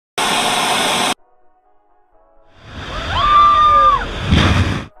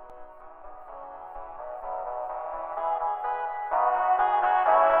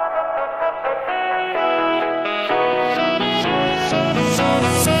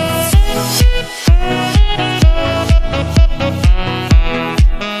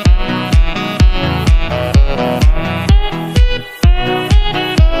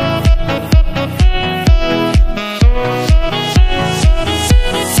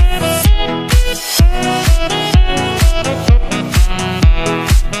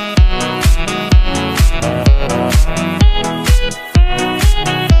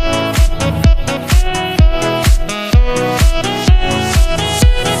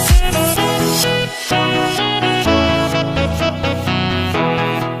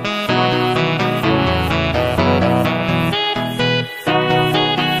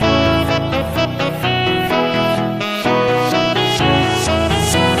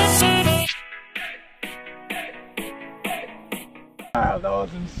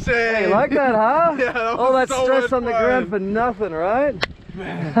was insane. Hey, you like that, huh? Yeah, that was all that so stress much on the fun. ground for nothing, right?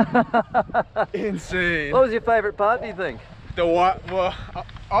 Man, insane. What was your favorite part, do you think? Well,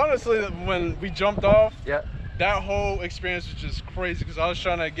 honestly, when we jumped off, Yeah. that whole experience was just crazy because I was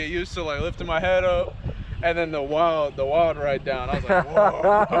trying to get used to like lifting my head up, and then the wild ride down. I was like,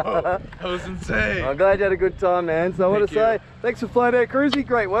 whoa, that was insane. I'm glad you had a good time, man. So I want to say thanks for flying out cruising,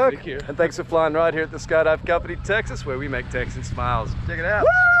 great work. Thank you. And thanks for flying right here at the Skydive Company, Texas, where we make Texans smiles. Check it out.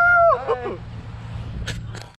 Woo! Bye.